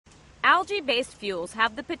Algae-based fuels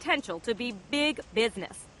have the potential to be big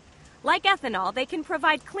business. Like ethanol, they can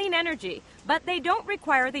provide clean energy, but they don't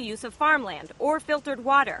require the use of farmland or filtered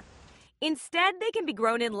water. Instead, they can be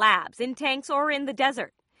grown in labs, in tanks, or in the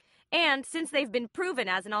desert. And since they've been proven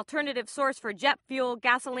as an alternative source for jet fuel,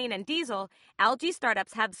 gasoline, and diesel, algae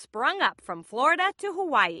startups have sprung up from Florida to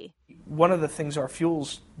Hawaii. One of the things our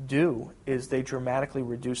fuels do is they dramatically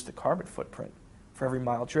reduce the carbon footprint for every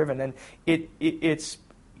mile driven. And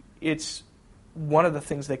it's one of the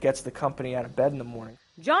things that gets the company out of bed in the morning.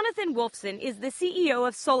 Jonathan Wolfson is the CEO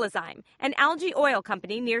of Solazyme, an algae oil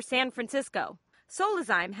company near San Francisco.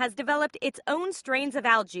 Solazyme has developed its own strains of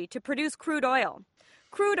algae to produce crude oil.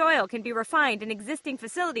 Crude oil can be refined in existing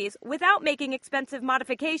facilities without making expensive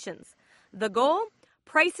modifications. The goal?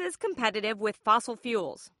 Prices competitive with fossil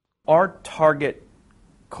fuels. Our target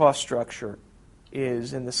cost structure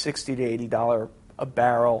is in the $60 to $80 a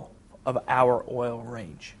barrel of our oil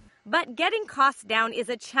range. But getting costs down is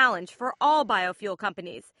a challenge for all biofuel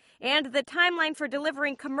companies, and the timeline for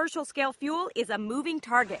delivering commercial-scale fuel is a moving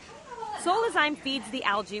target. Solazyme feeds the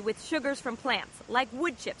algae with sugars from plants, like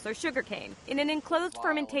wood chips or sugarcane, in an enclosed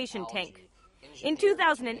fermentation tank. In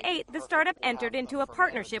 2008, the startup entered into a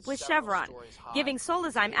partnership with Chevron, giving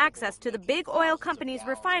Solazyme access to the big oil company's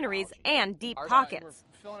refineries and deep pockets.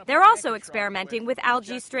 They're also experimenting with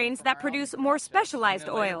algae strains that produce more specialized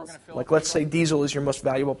oils. Like, let's say diesel is your most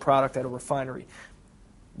valuable product at a refinery.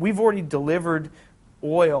 We've already delivered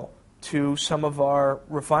oil to some of our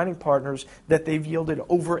refining partners that they've yielded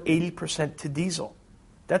over 80% to diesel.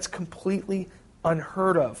 That's completely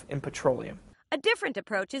unheard of in petroleum. A different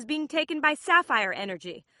approach is being taken by Sapphire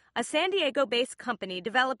Energy, a San Diego-based company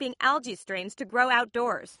developing algae strains to grow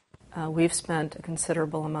outdoors. We've spent a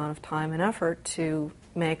considerable amount of time and effort to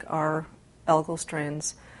make our algal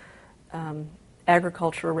strains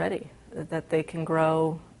agriculture ready, that they can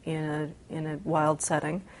grow in a wild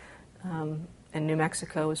setting. And New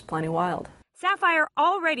Mexico is plenty wild. Sapphire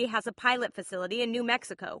already has a pilot facility in New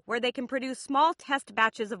Mexico where they can produce small test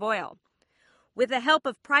batches of oil. With the help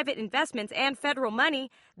of private investments and federal money,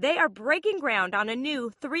 they are breaking ground on a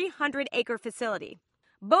new 300-acre facility.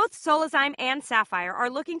 Both Solazyme and Sapphire are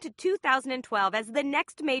looking to 2012 as the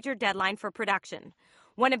next major deadline for production.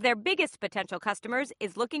 One of their biggest potential customers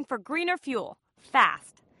is looking for greener fuel,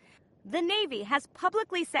 fast. The Navy has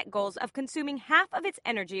publicly set goals of consuming half of its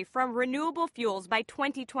energy from renewable fuels by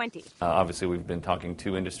 2020. Obviously, we've been talking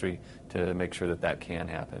to industry to make sure that that can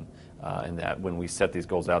happen, and that when we set these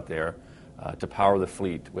goals out there to power the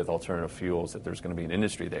fleet with alternative fuels, that there's going to be an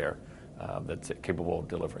industry there that's capable of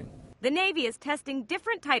delivering. The Navy is testing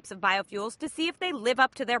different types of biofuels to see if they live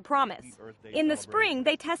up to their promise. In the spring,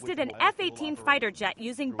 they tested an F-18 fighter jet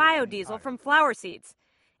using biodiesel from flower seeds.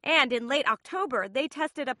 And in late October, they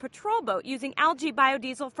tested a patrol boat using algae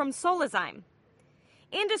biodiesel from Solazyme.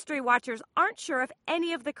 Industry watchers aren't sure if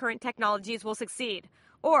any of the current technologies will succeed,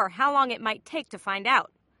 or how long it might take to find out.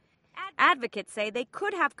 Advocates say they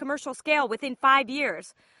could have commercial scale within 5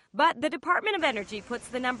 years, but the Department of Energy puts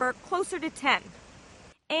the number closer to 10.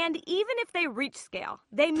 And even if they reach scale,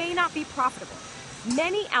 they may not be profitable.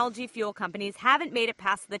 Many algae fuel companies haven't made it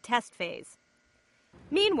past the test phase.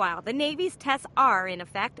 Meanwhile, the Navy's tests are, in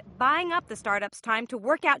effect, buying up the startup's time to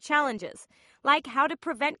work out challenges, like how to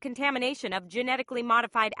prevent contamination of genetically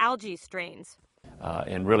modified algae strains.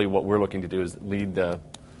 And really what we're looking to do is lead the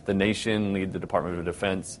nation, lead the Department of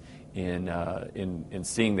Defense in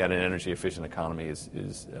seeing that an energy-efficient economy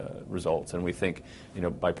is results. And we think,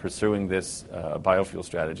 by pursuing this biofuel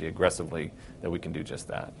strategy aggressively, that we can do just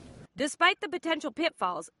that. Despite the potential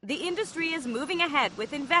pitfalls, the industry is moving ahead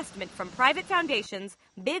with investment from private foundations,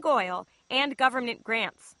 big oil, and government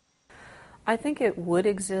grants. I think it would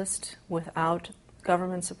exist without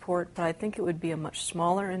government support, but I think it would be a much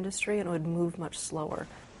smaller industry and it would move much slower.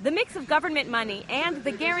 The mix of government money and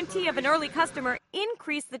the guarantee of an early customer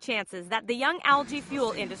increase the chances that the young algae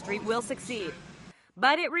fuel industry will succeed.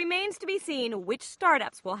 But it remains to be seen which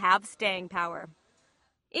startups will have staying power.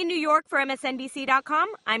 In New York for MSNBC.com,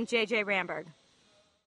 I'm JJ Ramberg.